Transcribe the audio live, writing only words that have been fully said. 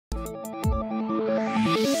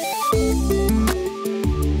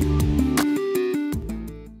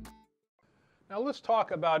let's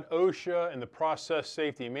talk about OSHA and the process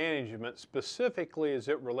safety management specifically as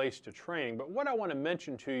it relates to training. But what I want to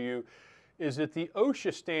mention to you is that the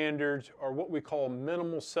OSHA standards are what we call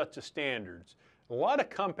minimal sets of standards. A lot of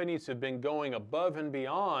companies have been going above and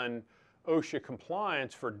beyond OSHA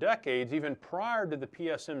compliance for decades, even prior to the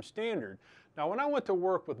PSM standard. Now, when I went to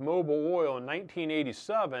work with Mobil Oil in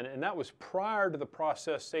 1987, and that was prior to the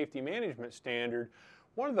process safety management standard,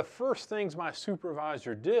 one of the first things my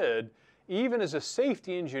supervisor did, even as a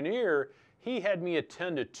safety engineer, he had me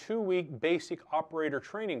attend a 2-week basic operator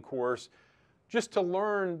training course just to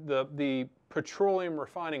learn the petroleum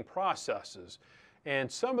refining processes. And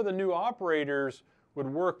some of the new operators would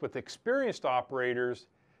work with experienced operators,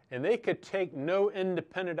 and they could take no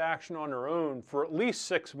independent action on their own for at least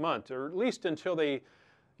 6 months, or at least until they,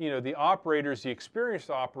 the operators, the experienced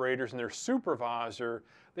operators and their supervisor,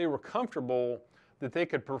 they were comfortable that they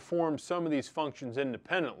could perform some of these functions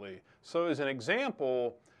independently. So as an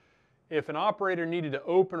example, if an operator needed to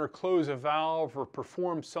open or close a valve or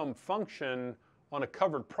perform some function on a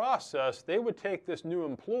covered process, they would take this new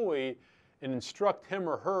employee and instruct him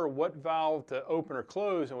or her what valve to open or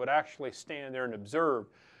close and would actually stand there and observe.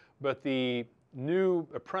 But the new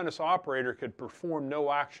apprentice operator could perform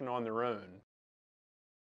no action on their own.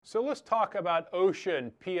 So let's talk about OSHA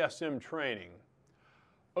and PSM training.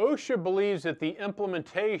 OSHA believes that the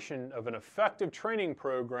implementation of an effective training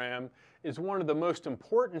program is one of the most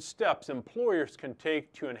important steps employers can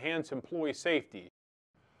take to enhance employee safety.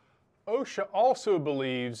 OSHA also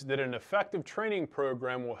believes that an effective training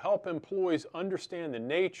program will help employees understand the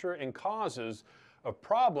nature and causes of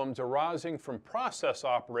problems arising from process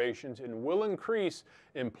operations and will increase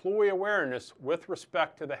employee awareness with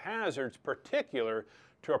respect to the hazards particular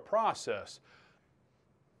to a process.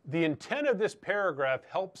 The intent of this paragraph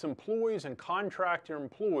helps employees and contractor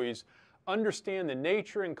employees understand the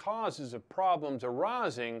nature and causes of problems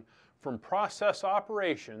arising from process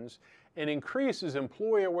operations and increases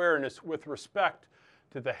employee awareness with respect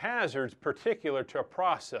to the hazards particular to a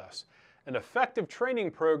process. An effective training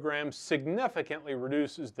program significantly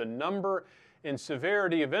reduces the number and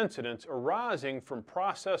severity of incidents arising from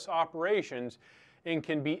process operations and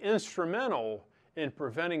can be instrumental in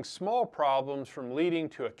preventing small problems from leading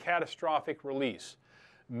to a catastrophic release.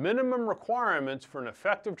 Minimum requirements for an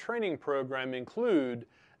effective training program include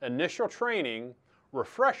initial training,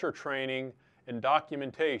 refresher training, and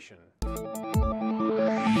documentation.